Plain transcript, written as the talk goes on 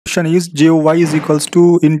question is j of y is equals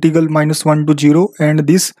to integral minus 1 to 0 and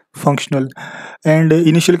this functional, and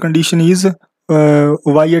initial condition is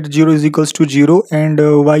y at 0 is equals to 0 and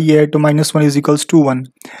y at minus 1 is equals to 1,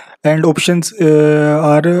 and options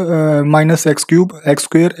are minus x cube, x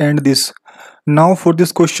square, and this. Now for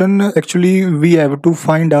this question actually we have to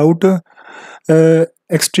find out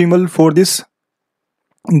extremal for this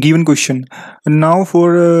given question. Now for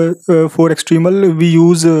extremal we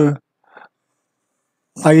use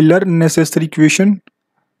Euler necessary equation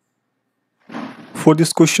for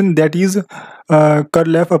this question, that is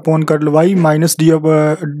curl f upon curl y minus d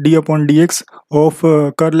upon dx of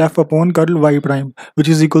curl f upon curl y prime, which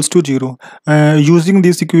is equals to 0. Using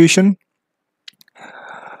this equation,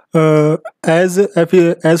 as f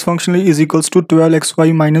as functionally is equals to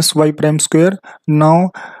 12xy minus y prime square.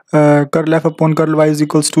 Now curl f upon curl y is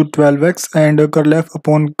equals to 12x and curl f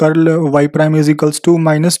upon curl y prime is equals to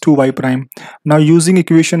minus 2y prime. Now using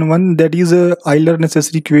equation 1, that is Euler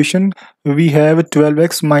necessary equation, we have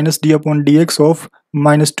 12x minus d upon dx of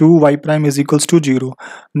minus 2y prime is equals to 0.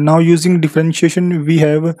 Now using differentiation we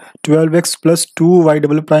have 12x plus 2y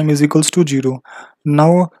double prime is equals to 0.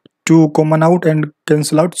 Now to common out and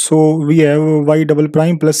cancel out, so we have y double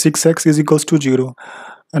prime plus 6x is equals to 0,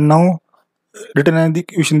 and now written in the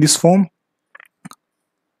equation this form.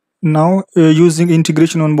 Now using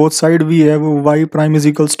integration on both sides, we have y prime is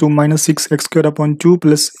equals to minus 6x square upon 2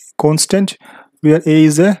 plus constant, where a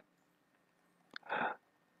is a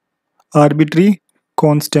arbitrary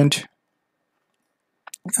constant,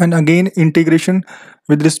 and again integration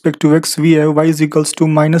with respect to x, we have y is equals to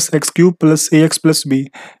minus x cube plus ax plus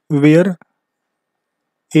b, where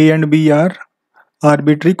a and b are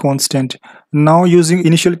arbitrary constant. Now using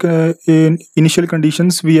initial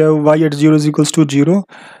conditions, we have y at 0 is equals to 0.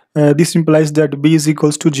 This implies that b is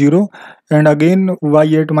equals to 0, and again y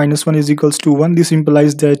at minus 1 is equals to 1. This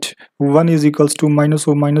implies that 1 is equals to minus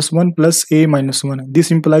of minus 1 plus a minus 1.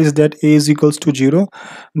 This implies that a is equals to 0.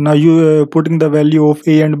 Now you putting the value of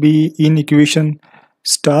a and b in equation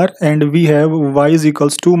star, and we have y is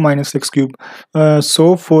equals to minus x cube.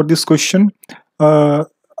 So for this question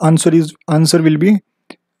answer will be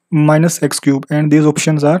minus x cube, and these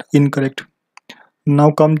options are incorrect. Now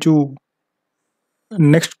come to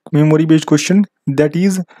next memory based question, that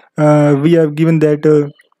is we have given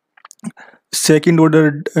that second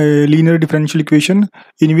order linear differential equation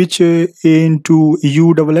in which a into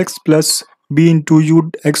u double x plus b into u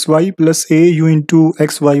xy plus a u into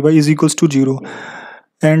xyy is equals to 0,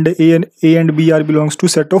 and a and b are belongs to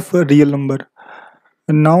set of real number.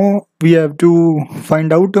 Now we have to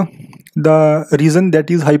find out the reason,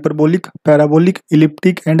 that is hyperbolic, parabolic,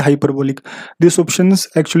 elliptic, and hyperbolic. These options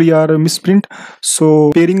actually are misprint.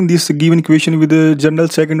 So pairing this given equation with the general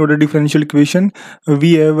second order differential equation,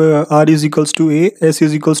 we have r is equals to a, s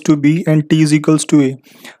is equals to b, and t is equals to a.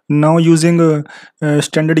 Now using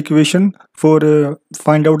standard equation for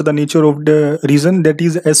find out the nature of the reason, that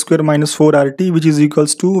is s square minus 4rt, which is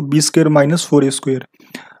equals to b square minus 4a square.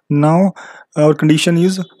 Now our condition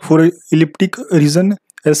is for elliptic reason,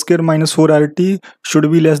 s square minus 4rt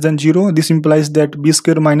should be less than 0. This implies that b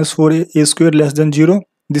square minus 4a square less than 0.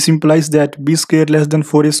 This implies that b square less than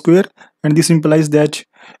 4a square, and this implies that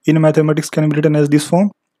in mathematics can be written as this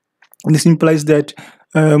form. This implies that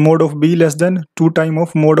mod of b less than 2 times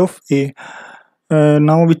of mod of a.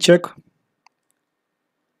 Now we check,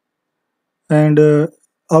 and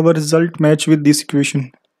our result match with this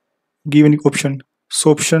equation given option.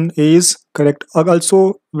 So option A is correct.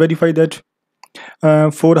 Also verify that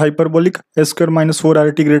for hyperbolic, s square minus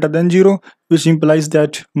 4rt greater than 0, which implies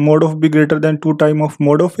that mod of b greater than 2 times of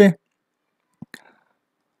mod of a.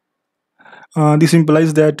 This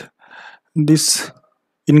implies that this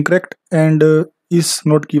incorrect and is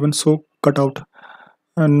not given, so cut out.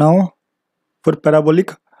 And now for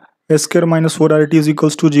parabolic, s square minus 4rt is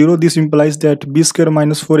equals to 0. This implies that b square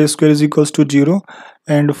minus 4a square is equals to 0,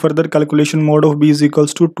 and further calculation mod of b is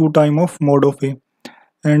equals to 2 times of mod of a.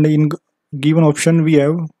 And in given option we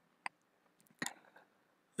have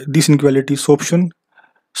this inequality. So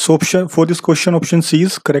option for this question, option C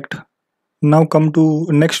is correct. Now come to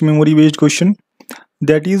next memory based question,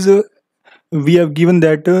 that is we have given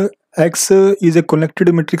that X is a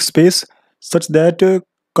connected metric space such that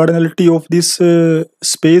cardinality of this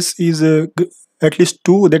space is at least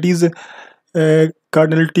 2, that is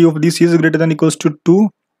cardinality of this is greater than equals to 2.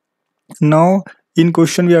 Now in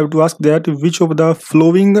question we have to ask that which of the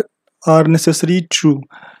following are necessary true,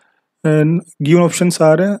 and given options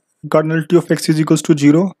are cardinality of x is equals to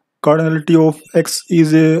 0, cardinality of x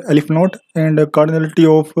is alif naught, and cardinality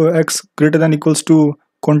of x greater than equals to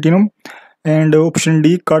continuum, and option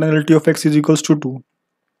D, cardinality of x is equals to 2.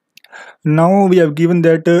 Now we have given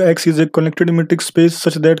that X is a connected metric space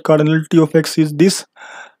such that cardinality of X is this.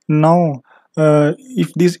 Now if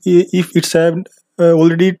it's have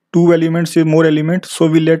already two elements, more elements, so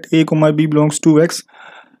we let A comma B belongs to X.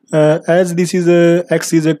 As this is a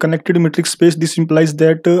X is a connected metric space, this implies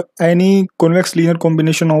that any convex linear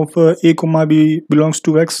combination of A comma B belongs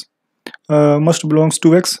to X, must belongs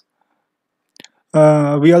to X.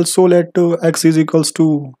 We also let X is equals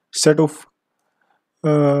to set of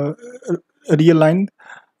real line.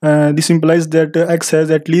 This implies that X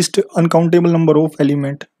has at least uncountable number of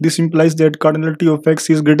element. This implies that cardinality of X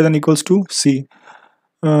is greater than equals to C.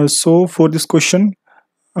 So for this question,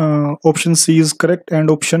 option C is correct and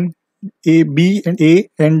option B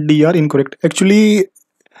and D are incorrect. Actually,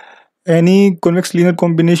 any convex linear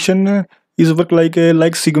combination is work like a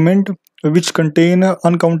like segment which contain a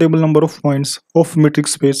uncountable number of points of metric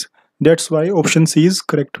space. That's why option C is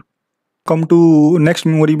correct. Come to next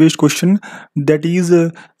memory based question, that is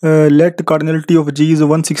let cardinality of G is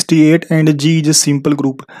 168 and G is a simple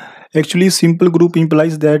group. Actually, simple group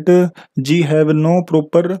implies that G have no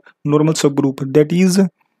proper normal subgroup. That is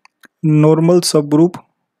normal subgroup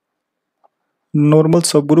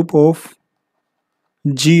of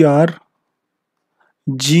G are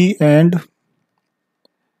G and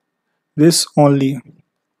this only.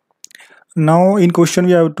 Now in question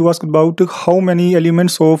we have to ask about how many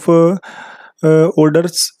elements of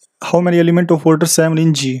orders, how many element of order 7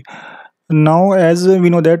 in G. Now as we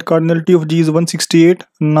know that cardinality of G is 168.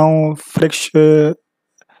 Now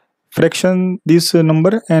fraction this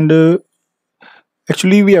number, and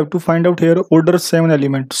actually we have to find out here order 7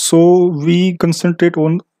 element, so we concentrate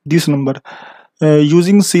on this number.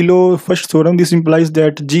 Using Silo first theorem, this implies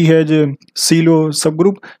that G has a Silo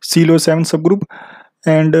subgroup, Silo 7 subgroup,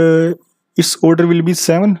 and its order will be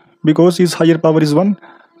 7 because its higher power is 1.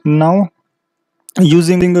 Now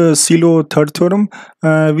using Silo third theorem,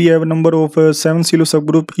 we have a number of 7 Silo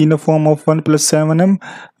subgroup in the form of 1 plus 7m,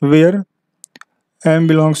 where m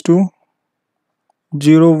belongs to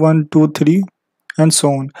 0, 1, 2, 3 and so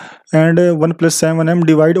on, and 1 plus 7m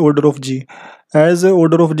divide order of G. As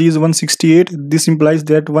order of G is 168, this implies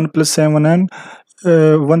that 1 plus 7m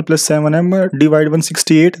divide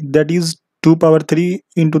 168, that is 2 power 3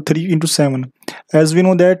 into 7. As we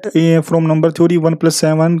know that from number theory, 1 plus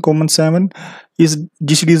 7 common 7 is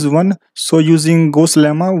GCD is 1. So using Gauss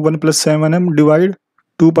lemma, 1 plus 7m divide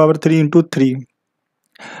 2 power 3 into 3.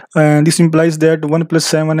 And this implies that 1 plus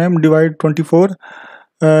 7m divide 24.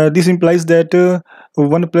 This implies that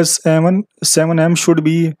 1 plus 7m should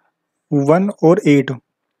be 1 or 8.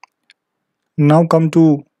 Now come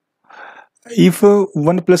to, if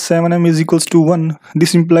 1 plus 7m is equals to 1,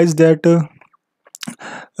 this implies that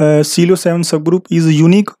Silo 7 subgroup is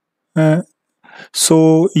unique.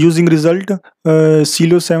 So using result,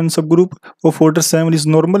 Silo 7 subgroup of order 7 is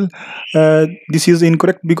normal. This is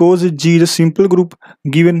incorrect because G is a simple group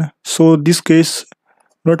given, so this case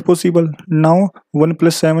not possible. Now 1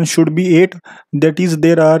 plus 7 should be 8, that is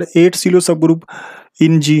there are 8 Silo subgroup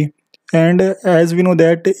in G. And as we know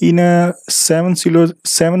that in a 7 Silo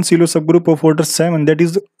subgroup of order 7, that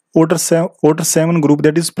is order 7 group,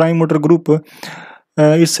 that is prime order group,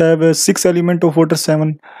 it's have 6 element of order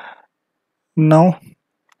 7. Now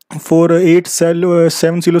for 8 7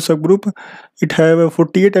 Silo subgroup, it have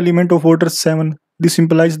 48 element of order 7. This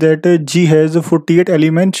implies that G has 48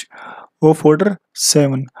 elements of order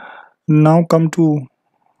 7. Now come to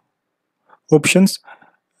options.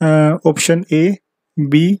 Option A,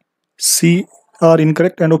 B, C are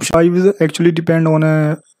incorrect, and option 5 is actually depend on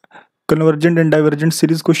a convergent and divergent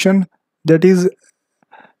series question. That is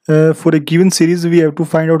for a given series we have to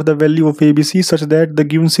find out the value of ABC such that the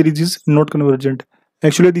given series is not convergent.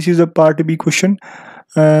 Actually this is a part B question.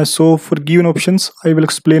 So for given options I will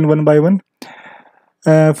explain one by one.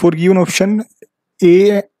 For given option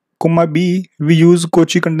A comma B, we use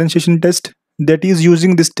Cauchy condensation test. That is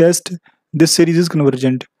using this test this series is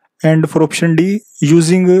convergent. And for option D,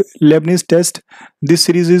 using Leibniz test, this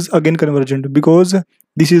series is again convergent because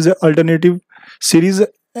this is an alternative series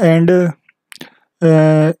and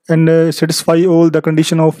satisfy all the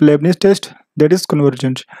condition of Leibniz test, that is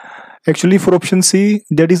convergent. Actually for option C,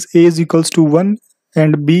 that is A is equals to 1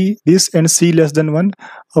 and B this and C less than 1,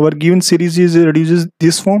 our given series is reduces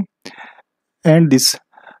this form and this.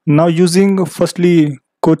 Now using firstly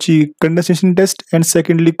Cauchy condensation test and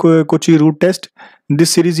secondly Cauchy root test,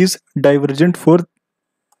 this series is divergent for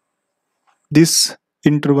this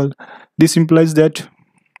interval. This implies that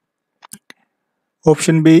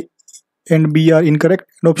option B and B are incorrect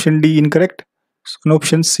and option D incorrect, and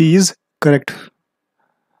option C is correct.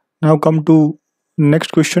 Now come to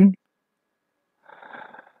next question.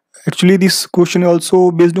 Actually, this question is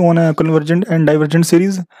also based on a convergent and divergent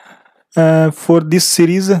series. For this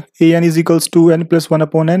series, an is equals to n plus 1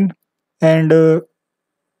 upon n, and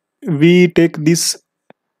we take this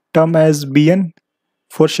term as bn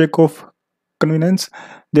for sake of convenience.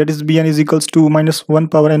 That is, bn is equals to minus 1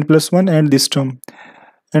 power n plus 1 and this term.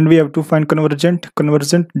 And we have to find convergent,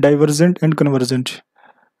 divergent, and convergent.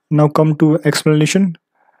 Now come to explanation.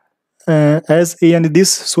 As an is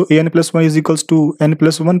this, so an plus 1 is equals to n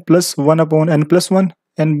plus 1 plus 1 upon n plus 1,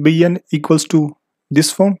 and bn equals to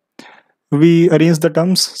this form. We arrange the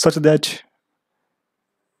terms such that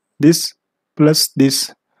this plus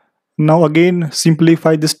this. Now again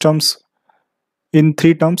simplify these terms in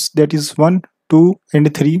three terms, that is 1, 2,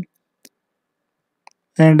 and 3,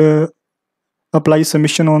 and apply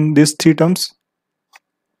summation on these three terms,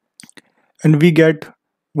 and we get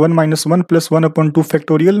 1 minus 1 plus 1 upon 2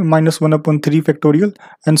 factorial minus 1 upon 3 factorial,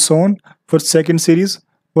 and so on. For second series,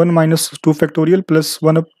 1 minus 2 factorial plus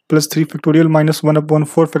 1 plus 3 factorial minus 1 upon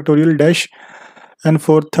 4 factorial dash, and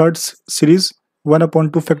for third series, 1 upon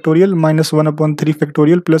 2 factorial minus 1 upon 3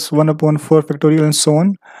 factorial plus 1 upon 4 factorial, and so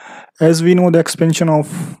on. As we know, the expansion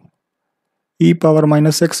of e power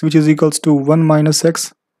minus x, which is equals to 1 minus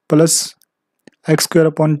x plus x square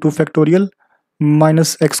upon 2 factorial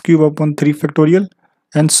minus x cube upon 3 factorial,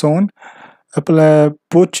 and so on. Apply,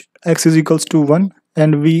 put x is equals to 1,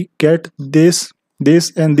 and we get this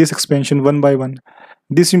and this expansion one by one.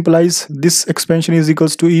 This implies this expansion is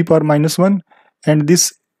equals to e power minus 1, and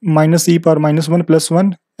this minus e power minus 1 plus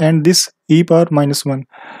 1, and this e power minus 1,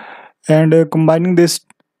 and combining this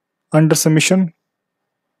under summation,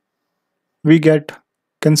 we get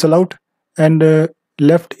cancel out, and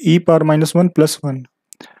left e power minus 1 plus 1.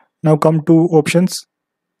 Now come to options.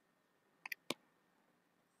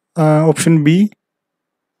 Option B,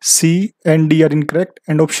 C, and D are incorrect,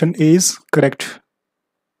 and option A is correct.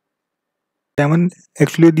 7.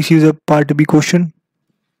 Actually, this is a part B question.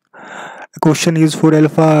 The question is for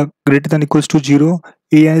alpha greater than equals to 0,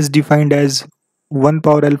 an is defined as 1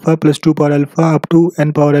 power alpha plus 2 power alpha up to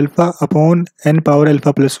n power alpha upon n power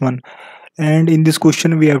alpha plus 1. And in this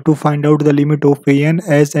question, we have to find out the limit of an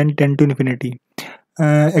as n tend to infinity.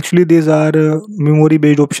 Actually, these are memory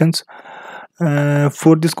based options.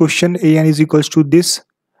 For this question, an is equals to this.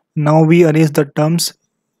 Now we arrange the terms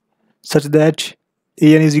such that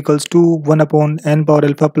an is equals to 1 upon n power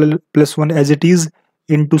alpha plus 1 as it is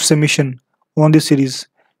into summation on this series.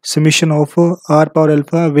 Summation of r power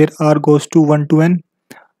alpha, where r goes to 1 to n.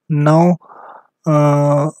 Now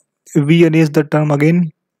we arrange the term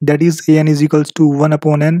again, that is an is equals to 1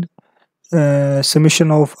 upon n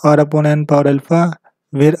summation of r upon n power alpha,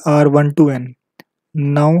 where r 1 to n.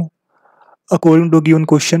 Now according to given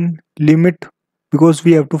question, limit, because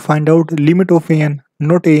we have to find out limit of an,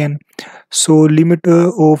 not an, so limit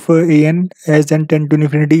of an as n tend to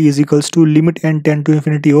infinity is equals to limit n tend to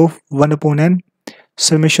infinity of 1 upon n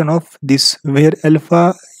summation of this, where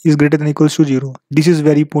alpha is greater than equals to 0. This is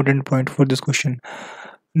very important point for this question.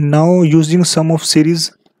 Now using sum of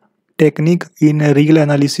series technique in real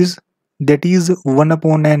analysis, that is 1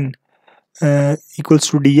 upon n equals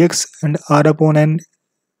to dx and r upon n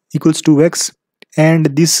equals to x, and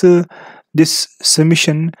this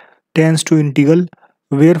summation tends to integral,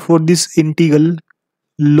 where for this integral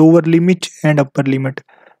lower limit and upper limit,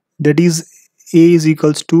 that is a is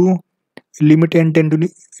equals to limit n tend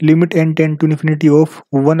to infinity of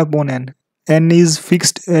 1 upon n is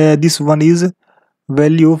fixed. This one is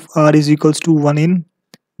value of r is equals to 1 in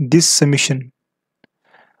this summation,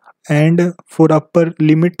 and for upper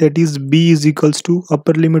limit, that is b is equals to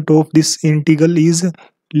upper limit of this integral is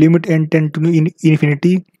limit n tend to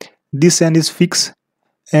infinity. This n is fixed,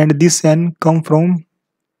 and this n come from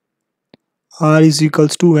r is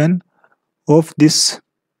equals to n of this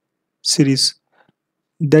series,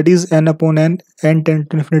 that is n upon n tend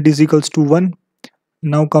to infinity is equals to 1.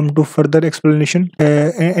 Now come to further explanation.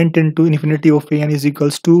 N tend to infinity of an is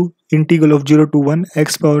equals to integral of 0 to 1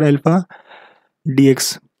 x power alpha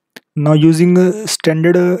dx. Now using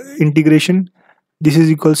standard integration, this is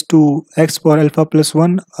equals to x power alpha plus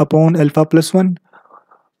 1 upon alpha plus 1,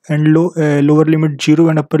 and lower limit 0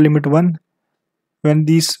 and upper limit 1. When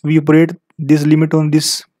we operate this limit on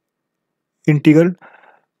this integral,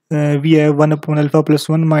 we have 1 upon alpha plus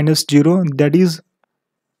 1 minus 0, that is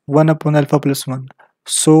 1 upon alpha plus 1.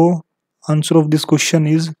 So answer of this question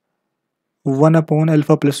is 1 upon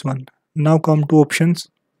alpha plus 1. Now come to options.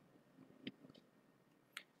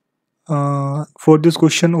 For this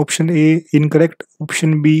question, option A incorrect,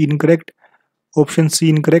 option B incorrect, option C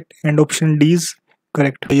incorrect, and option D is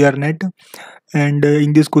correct, CSIR-NET. And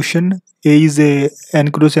in this question, A is a n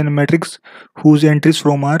cross n matrix whose entries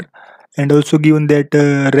from R, and also given that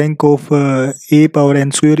rank of A power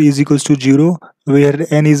n square is equals to 0, where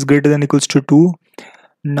n is greater than equals to 2.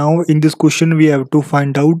 Now in this question, we have to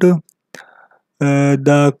find out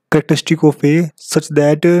the characteristic of A such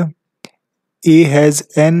that A has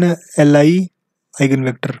n Li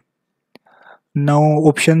eigenvector. Now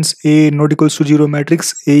options: A not equals to 0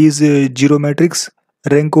 matrix, A is a 0 matrix,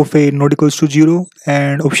 rank of A not equals to 0,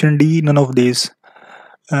 and option D none of these.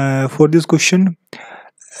 For this question,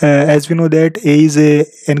 as we know that A is a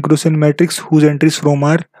n cross n matrix whose entries from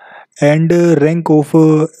R, and rank of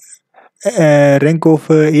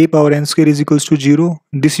A power n square is equals to 0.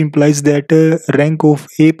 This implies that rank of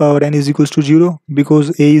A power n is equals to 0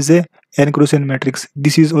 because A is a n cross n matrix.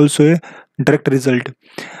 This is also a direct result.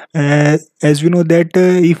 As we know that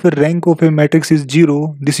if rank of a matrix is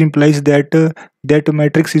 0, this implies that that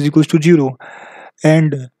matrix is equals to 0.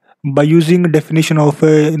 And by using definition of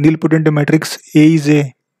a nilpotent matrix, A is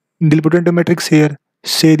a nilpotent matrix here,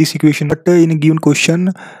 say this equation. But in a given question,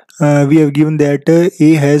 we have given that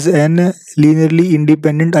A has an linearly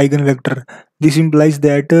independent eigenvector. This implies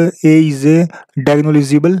that A is a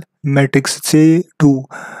diagonalizable matrix, say 2.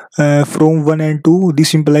 From 1 and 2,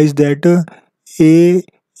 this implies that A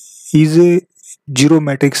is a 0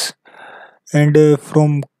 matrix. And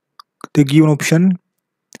from the given option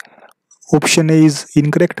A is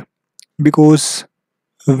incorrect because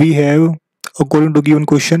we have, according to given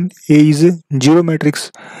question, A is a 0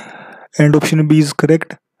 matrix, and option B is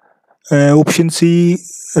correct. Option C,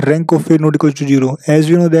 rank of A not equal to 0. As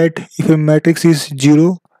we know that if a matrix is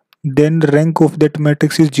 0, then rank of that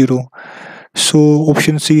matrix is 0. So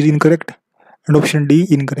option C is incorrect and option D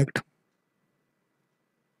incorrect.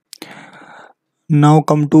 Now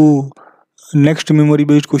come to next memory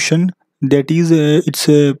based question, that is it's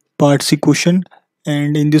a part C question,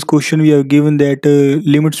 and in this question we have given that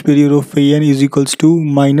limit superior of an is equals to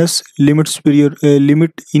minus limit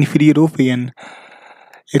inferior of an.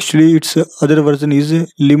 Actually its other version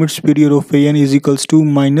is limit superior of an is equals to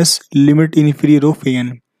minus limit inferior of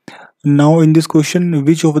an. Now in this question,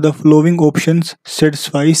 which of the following options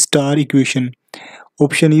satisfy star equation?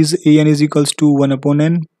 Option is an is equals to 1 upon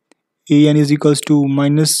n, an is equals to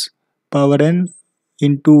minus power n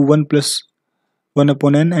into 1 plus 1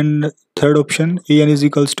 upon n, and third option an is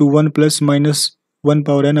equals to 1 plus minus 1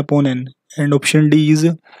 power n upon n, and option D is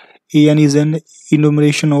an is an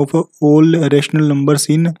enumeration of all rational numbers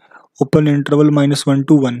in open interval minus 1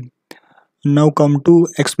 to 1. Now come to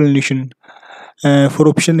explanation. For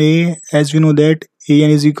option A, as we know that an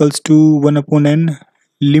is equals to 1 upon n,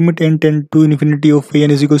 limit n tend to infinity of an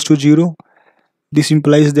is equals to 0. This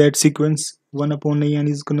implies that sequence 1 upon an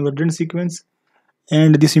is convergent sequence,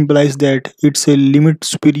 and this implies that its a limit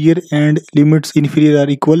superior and limits inferior are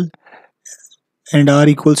equal and are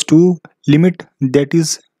equals to limit, that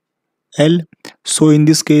is L. So in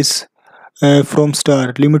this case, from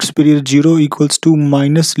star limit superior 0 equals to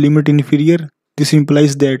minus limit inferior, this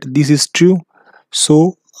implies that this is true.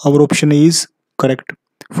 So our option A is correct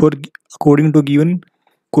for according to given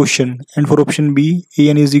question. And for option B,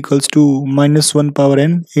 an is equals to minus 1 power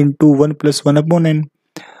n into 1 plus 1 upon n.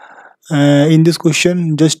 In this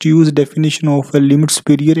question, just use definition of a limit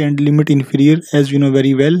superior and limit inferior as we know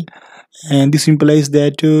very well, and this implies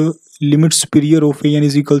that limit superior of an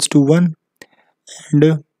is equals to 1,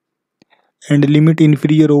 and limit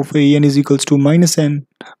inferior of an is equals to minus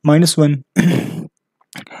 1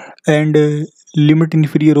 and limit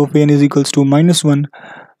inferior of an is equals to minus 1.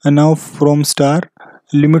 And now from star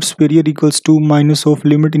limit superior equals to minus of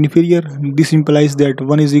limit inferior, this implies that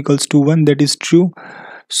 1 is equals to 1, that is true.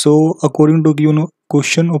 So according to given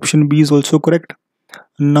question, option B is also correct.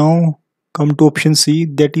 Now come to option C,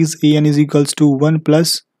 that is an is equals to 1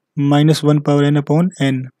 plus minus 1 power n upon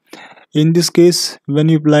n. In this case, when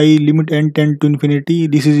you apply limit n tend to infinity,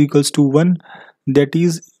 this is equals to 1, that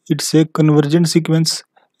is it's a convergent sequence,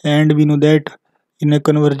 and we know that in a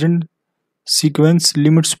convergent sequence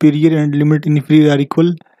limit superior and limit inferior are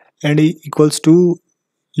equal and equals to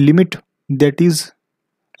limit, that is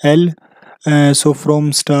L. So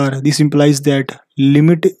from star this implies that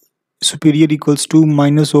limit superior equals to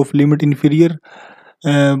minus of limit inferior,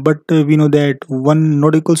 but we know that 1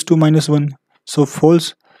 not equals to minus 1, so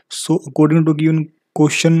false. So according to given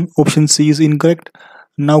question, option C is incorrect.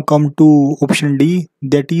 Now come to option D,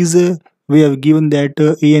 that is we have given that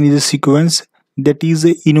an is a sequence, that is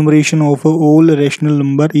enumeration of all rational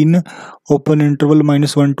number in open interval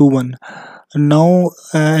minus 1 to 1. Now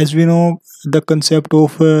as we know the concept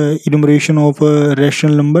of enumeration of a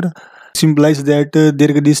rational number, This implies that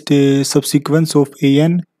there exists a subsequence of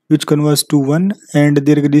an which converts to 1, and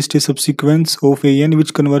there exists a subsequence of an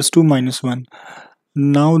which converts to -1.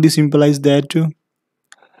 Now this implies that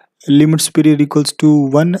limit superior equals to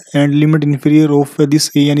 1 and limit inferior of this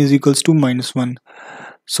an is equals to -1.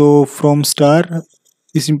 So from star,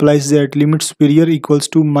 this implies that limit superior equals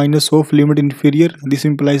to minus of limit inferior. This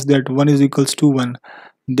implies that 1 is equals to 1.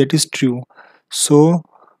 That is true. So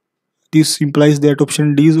this implies that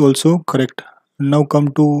option D is also correct. Now come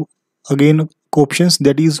to again options,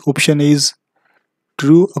 that is option A is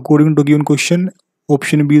true according to given question,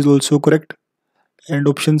 option B is also correct, and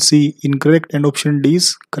option C incorrect, and option D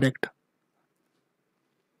is correct.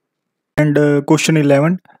 And question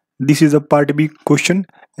 11, this is a part B question,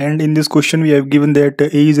 and in this question we have given that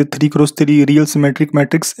A is a 3 cross 3 real symmetric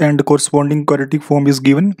matrix and corresponding quadratic form is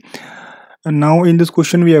given. And now in this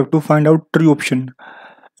question we have to find out three option,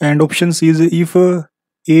 and option C is if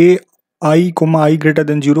a I comma I greater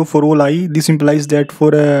than 0 for all I. This implies that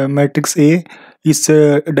for a matrix A its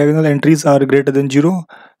diagonal entries are greater than 0,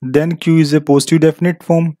 then Q is a positive definite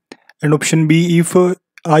form. And option B, if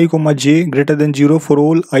I comma j greater than 0 for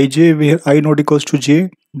all ij where I not equals to j,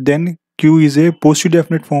 then Q is a positive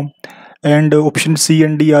definite form. And option C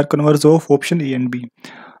and D are converse of option A and B.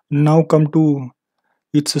 Now come to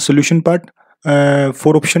its solution part.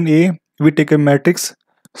 For option A, we take a matrix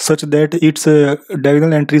such that its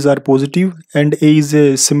diagonal entries are positive, and A is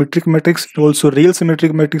a symmetric matrix, also real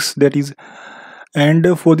symmetric matrix, that is. And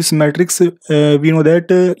for this matrix, we know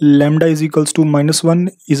that lambda is equals to -1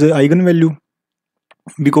 is a eigenvalue,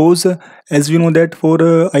 because as we know that for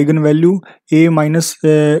eigenvalue A minus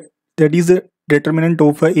that is a determinant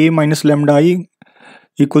of A minus lambda I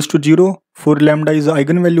equals to 0. For lambda is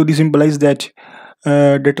eigenvalue, this implies that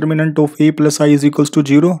determinant of A plus I is equals to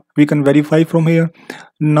 0. We can verify from here.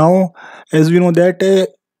 Now as we know that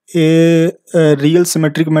a real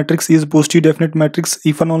symmetric matrix is positive definite matrix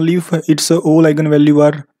if and only if its all eigenvalue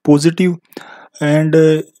are positive, and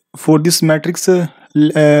for this matrix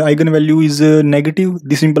eigenvalue is negative.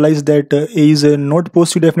 This implies that A is not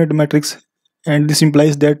positive definite matrix, and this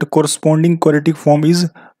implies that corresponding quadratic form is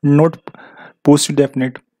not positive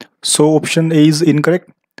definite. So option A is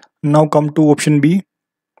incorrect. Now come to option B.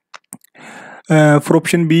 For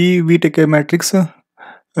option B, we take a matrix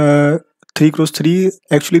 3 cross 3.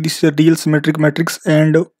 Actually, this is a real symmetric matrix,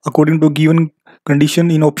 and according to given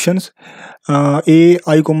condition in options, A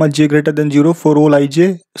I comma j greater than 0 for all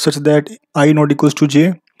ij such that I not equals to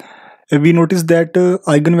j. We notice that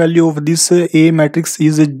eigenvalue of this A matrix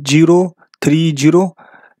is 0, 3, 0.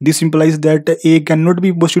 This implies that A cannot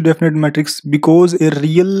be positive definite matrix, because a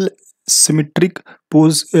real symmetric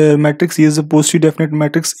matrix is a positive definite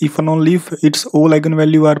matrix if and only if its all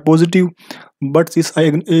eigenvalue are positive, but its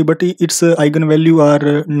eigenvalue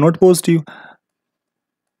are not positive.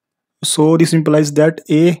 So this implies that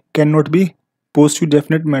A cannot be positive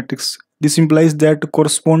definite matrix. This implies that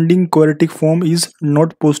corresponding quadratic form is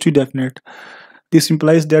not positive definite. This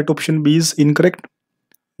implies that option B is incorrect.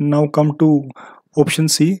 Now come to option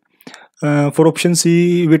C. For option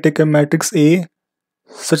C, we take a matrix A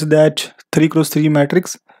such that 3 cross 3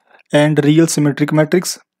 matrix and real symmetric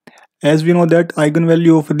matrix. As we know that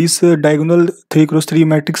eigenvalue of this diagonal 3 cross 3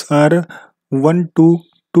 matrix are 1, 2,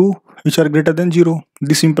 2, which are greater than 0.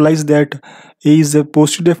 This implies that A is a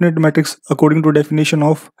positive definite matrix according to definition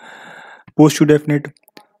of positive definite,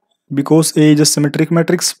 because A is a symmetric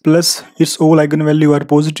matrix plus its all eigenvalue are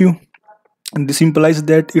positive, and this implies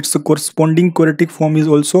that its corresponding quadratic form is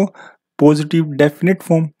also positive definite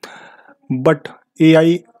form. But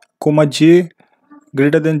ai comma j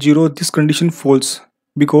greater than 0, this condition false,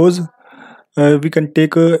 because we can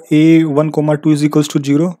take a 1 comma 2 is equals to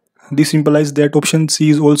 0. This implies that option C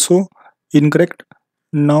is also incorrect.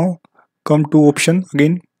 Now come to option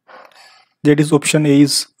again, that is option A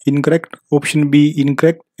is incorrect, option B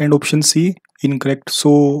incorrect, and option C incorrect.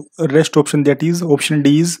 So rest option, that is option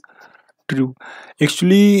D, is true.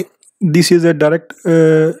 Actually this is a direct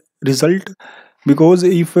result, because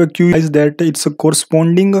if Q is that it's a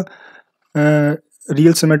corresponding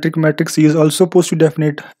real symmetric matrix is also positive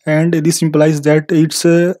definite, and this implies that its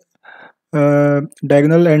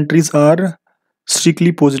diagonal entries are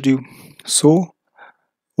strictly positive. So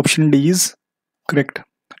option D is correct.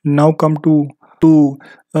 Now come to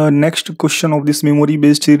next question of this memory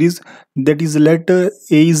based series, that is let A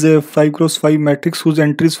is a 5 cross 5 matrix whose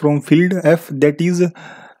entries from field F, that is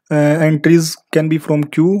entries can be from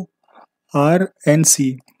Q, R and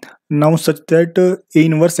C. Now such that A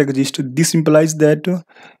inverse exists. This implies that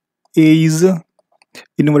A is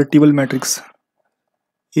invertible matrix.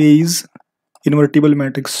 A is invertible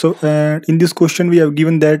matrix. So in this question we have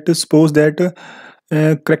given that suppose that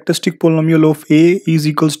characteristic polynomial of A is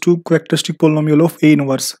equals to characteristic polynomial of A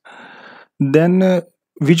inverse, then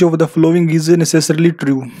which of the following is necessarily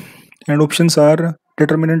true? And options are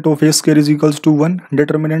determinant of A square is equals to 1,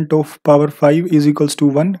 determinant of power 5 is equals to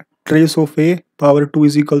 1, trace of A power 2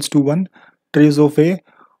 is equals to 1, trace of A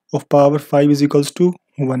of power 5 is equals to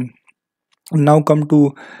 1. Now come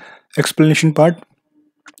to explanation part.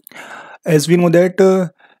 As we know that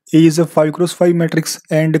A is a 5 cross 5 matrix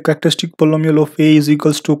and characteristic polynomial of A is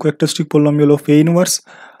equals to characteristic polynomial of A inverse.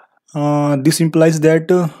 This implies that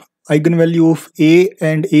eigenvalue of A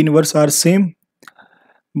and A inverse are same.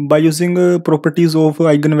 By using properties of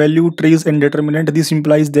eigenvalue, trace and determinant, this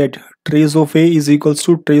implies that trace of A is equals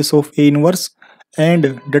to trace of A inverse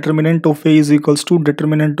and determinant of A is equals to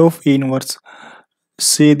determinant of A inverse.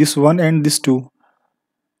 Say this one and this two.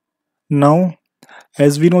 Now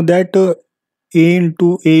as we know that A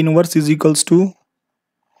into A inverse is equals to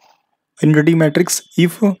identity matrix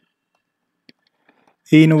if A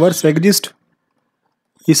inverse exists,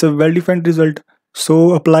 is a well-defined result.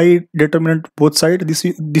 So apply determinant both sides.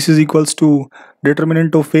 This is equals to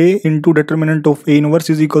determinant of A into determinant of A inverse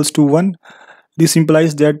is equals to 1. This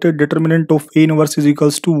implies that determinant of A inverse is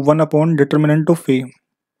equals to 1 upon determinant of A.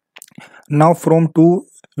 Now from 2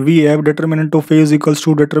 we have determinant of A is equals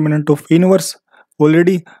to determinant of A inverse.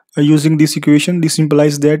 Already using this equation, this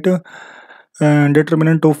implies that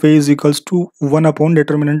determinant of A is equals to 1 upon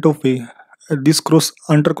determinant of A. This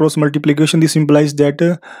under cross multiplication, this implies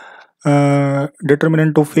that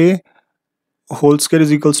determinant of A whole square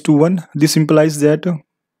is equals to 1. This implies that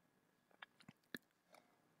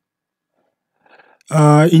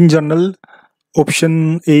in general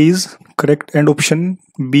option A is correct and option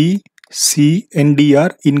B, C and D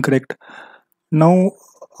are incorrect. Now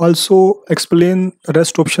also explain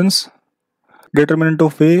rest options. Determinant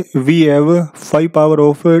of A, we have 5 power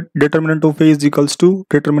of determinant of A is equals to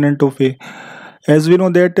determinant of A. As we know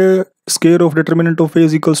that square of determinant of A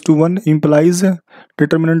is equals to 1 implies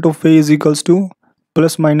determinant of A is equals to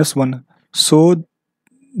plus minus 1. So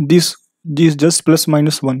this just plus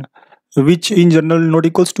minus 1, which in general not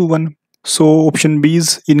equals to 1. So option B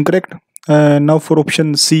is incorrect. Now for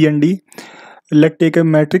option C and D, let's take a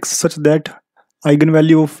matrix such that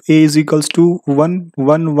eigenvalue of A is equals to 1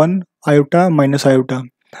 1 1 iota minus iota.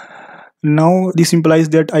 Now this implies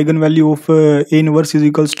that eigenvalue of A inverse is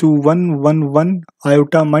equals to 1 1 1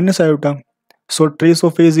 iota minus iota. So trace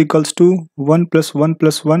of A is equals to 1 plus 1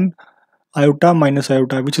 plus 1 iota minus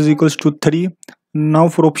iota, which is equals to 3. Now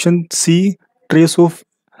for option C, trace of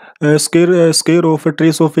square of a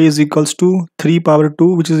trace of A is equals to 3 power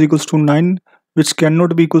 2, which is equals to 9, which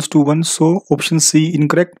cannot be equals to 1. So option C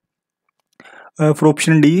incorrect. For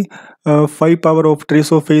option D, 5 power of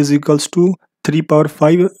trace of A is equals to 3 power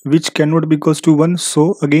 5, which cannot be equals to 1.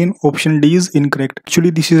 So again option D is incorrect.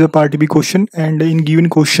 Actually this is a part B question, and in given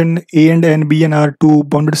question A and N, B and R two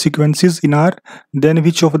bounded sequences in R, then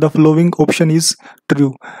which of the following option is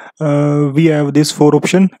true? We have this 4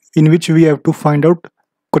 option in which we have to find out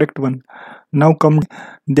correct one. Now come,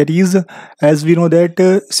 that is, as we know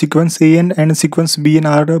that sequence AN and sequence BN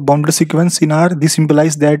are bounded sequence in R. This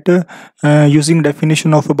implies that using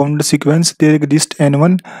definition of a bounded sequence, there exists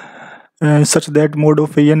N1 such that mode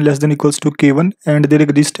of AN less than equals to K1, and there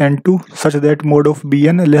exists N2 such that mode of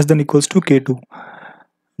BN less than equals to K2.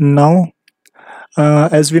 Now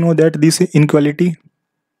as we know that this inequality,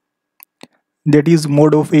 that is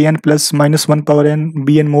mode of AN plus minus 1 power n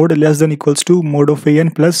BN mode less than equals to mode of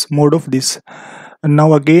AN plus mode of this. And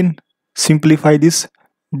now again simplify this,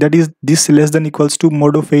 that is this less than equals to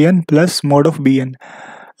mode of AN plus mode of BN.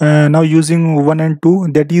 Now using 1 and 2,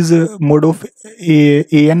 that is mode of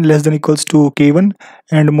AN less than equals to K1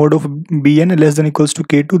 and mode of BN less than equals to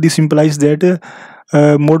K2. This implies that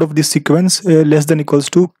mode of this sequence less than equals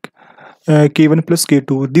to K1 plus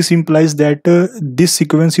K2. This implies that this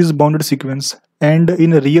sequence is bounded sequence, and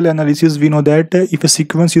in a real analysis we know that if a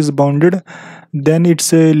sequence is bounded, then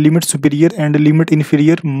its limit superior and limit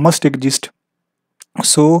inferior must exist.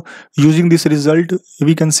 So using this result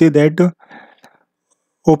we can say that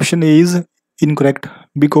option A is incorrect,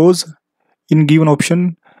 because in given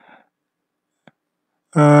option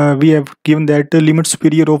we have given that limit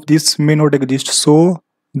superior of this may not exist. So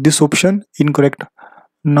this option incorrect.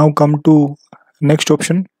 Now come to next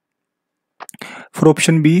option. For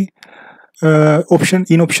option B,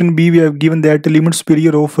 option B we have given that limit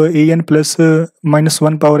superior of AN plus minus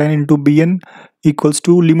 1 power n into BN equals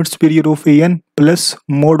to limit superior of an plus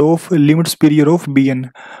mod of limit superior of bn.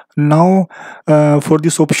 Now for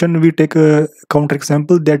this option we take a counter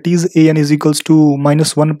example, that is an is equals to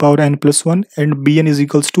minus 1 power n plus 1 and bn is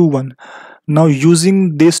equals to 1. Now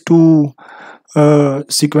using these two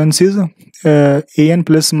sequences, an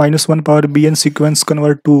plus minus 1 power bn sequence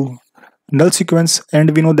convert to null sequence,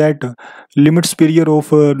 and we know that limit superior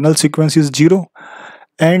of null sequence is 0,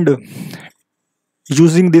 and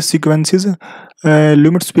using these sequences,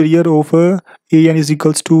 limit superior of an is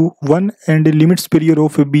equals to 1 and limit superior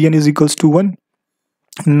of bn is equals to 1.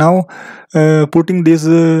 Now putting these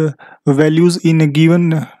values in a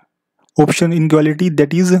given option inequality,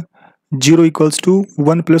 that is 0 equals to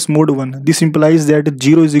 1 plus mod 1, this implies that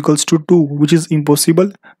 0 is equals to 2, which is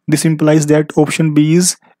impossible. This implies that option B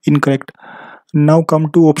is incorrect. Now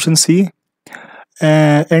come to option C,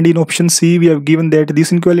 and in option C we have given that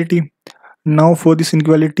this inequality. Now for this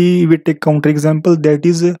inequality we take counter example, that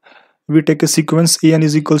is we take a sequence an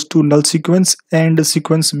is equals to null sequence and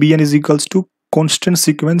sequence bn is equals to constant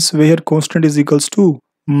sequence, where constant is equals to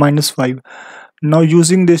 -5. Now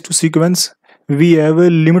using these two sequence, we have a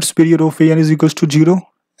limit superior of an is equals to 0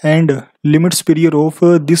 and limit superior of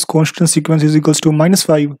this constant sequence is equals to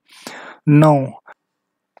 -5. Now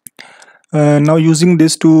using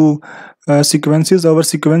these two sequences, our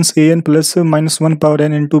sequence an plus minus 1 power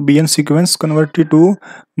n into bn sequence converted to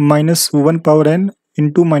minus 1 power n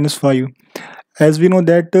into -5. As we know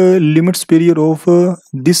that limit superior of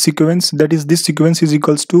this sequence, that is this sequence, is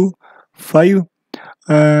equals to 5.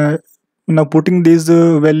 Now putting this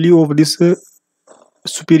value of this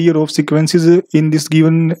superior of sequences in this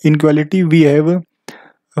given inequality, we have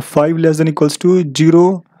 5 less than equals to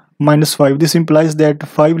 0 minus 5. This implies that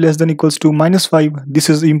 5 less than equals to -5. This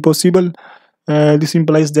is impossible. This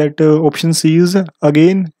implies that option C is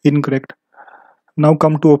again incorrect. Now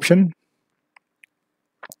come to option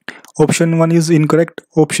 1 is incorrect,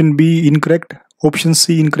 option B incorrect, option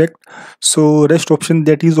C incorrect. So rest option,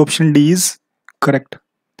 that is option D, is correct.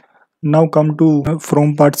 Now come to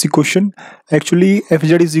from part C question. Actually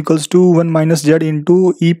fz is equals to 1 minus z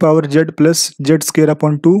into e power z plus z square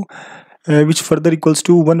upon 2, which further equals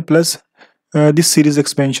to 1 plus this series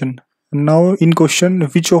expansion. Now in question,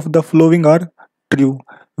 which of the following are true?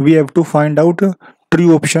 We have to find out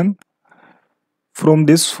true option from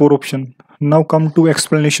this 4 option. Now come to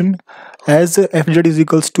explanation. As fz is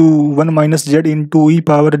equals to 1 minus z into e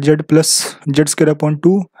power z plus z square upon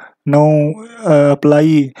 2, now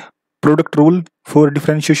apply product rule for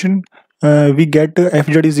differentiation. We get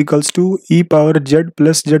fz is equals to e power z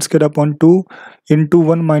plus z square upon 2 into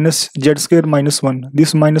 1 minus z square minus 1.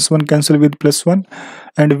 This minus 1 cancel with plus 1,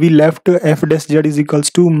 and we left f dash z is equals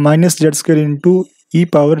to minus z square into e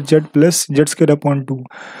power z plus z square upon 2.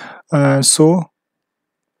 So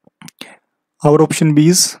our option B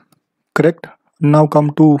is correct. Now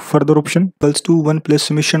come to further option, equals to 1 plus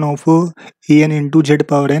summation of an into z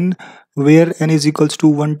power n, where n is equals to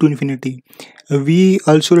 1 to infinity. We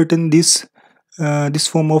also written this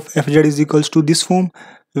form of fz is equals to this form,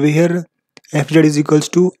 where fz is equals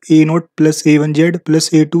to a0 plus a1z plus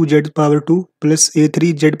a2z power 2 plus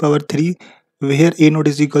a3z power 3, where a0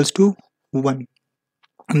 is equals to 1.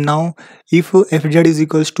 Now if fz is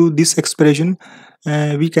equals to this expression,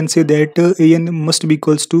 we can say that an must be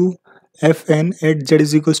equals to fn at z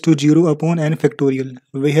is equals to 0 upon n factorial,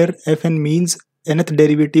 where fn means nth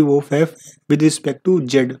derivative of f with respect to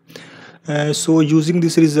z. So using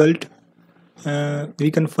this result,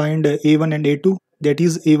 we can find a1 and a2, that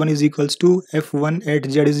is a1 is equals to f1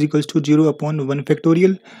 at z is equals to 0 upon 1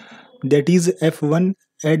 factorial, that is f1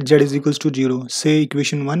 at z is equals to 0, say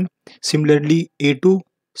equation 1. Similarly a2,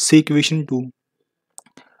 say equation 2.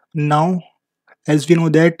 Now as we know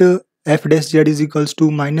that f dash z is equals to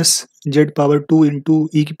minus z power 2 into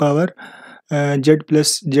e power z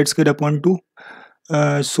plus z square upon 2.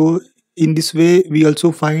 So in this way we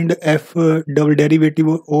also find f double derivative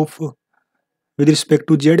of with respect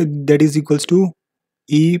to z, that is equals to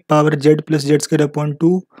e power z plus z square upon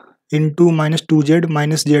 2 into minus 2z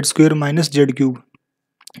minus z square minus z cube.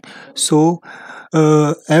 So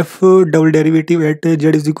f double derivative at z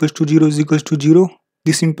is equals to 0 is equals to 0.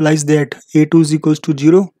 This implies that a2 is equals to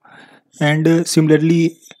 0, and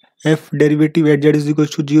similarly f derivative at z is equals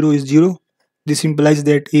to 0 is 0. This implies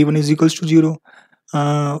that a1 is equals to 0.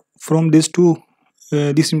 From this two,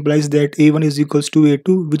 this implies that a1 is equals to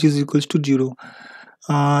a2, which is equals to 0.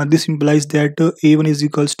 This implies that a1 is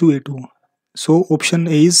equals to a2. So option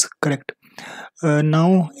A is correct.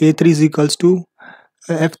 Now a3 is equals to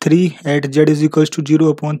f3 at z is equals to 0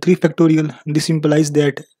 upon 3 factorial. This implies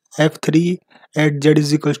that f3 at z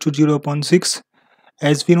is equals to 0 upon 6.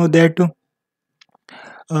 As we know that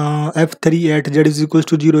f3 at z is equals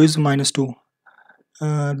to 0 is -2.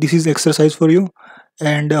 This is exercise for you.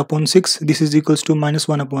 And upon 6, this is equals to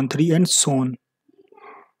 -1/3, and so on.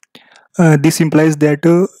 This implies that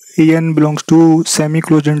n belongs to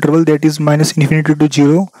semi-closed interval, that is -infinity to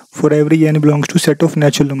 0, for every n belongs to set of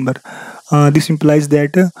natural number. This implies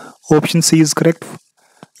that option C is correct.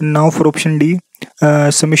 Now for option D,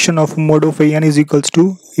 summation of mod of an is equals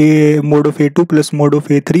to a mod of a2 plus mod of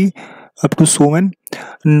a3 up to so on.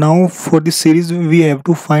 Now for this series we have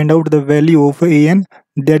to find out the value of an,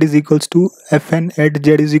 that is equals to fn at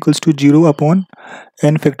z is equals to 0 upon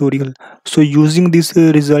n factorial. So using this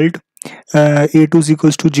result, a2 is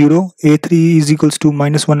equals to 0, a3 is equals to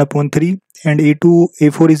 -1/3, and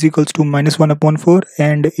a4 is equals to -1/4,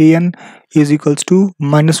 and an is equals to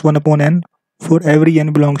 -1/n for every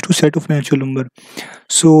n belongs to set of natural number.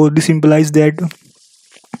 So this implies that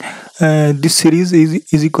this series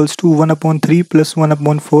is equals to 1/3 plus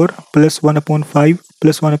 1/4 plus 1/5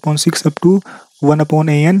 plus 1/6 up to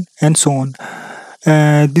 1/an, and so on.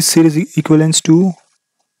 This series equivalents to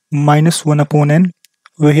 -1/n,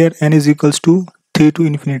 where n is equals to 3 to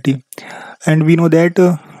infinity. And we know that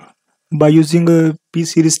by using a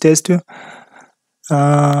p-series test,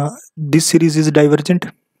 this series is divergent.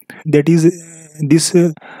 That is, this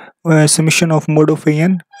summation of mod of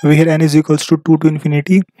an, where n is equals to 2 to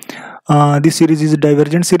infinity, this series is a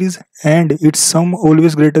divergent series, and its sum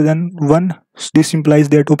always greater than 1. This implies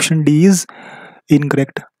that option D is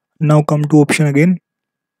incorrect. Now come to option again.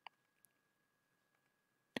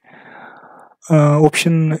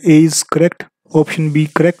 Option A is correct, option B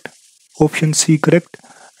correct, option C correct,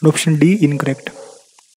 and option D incorrect.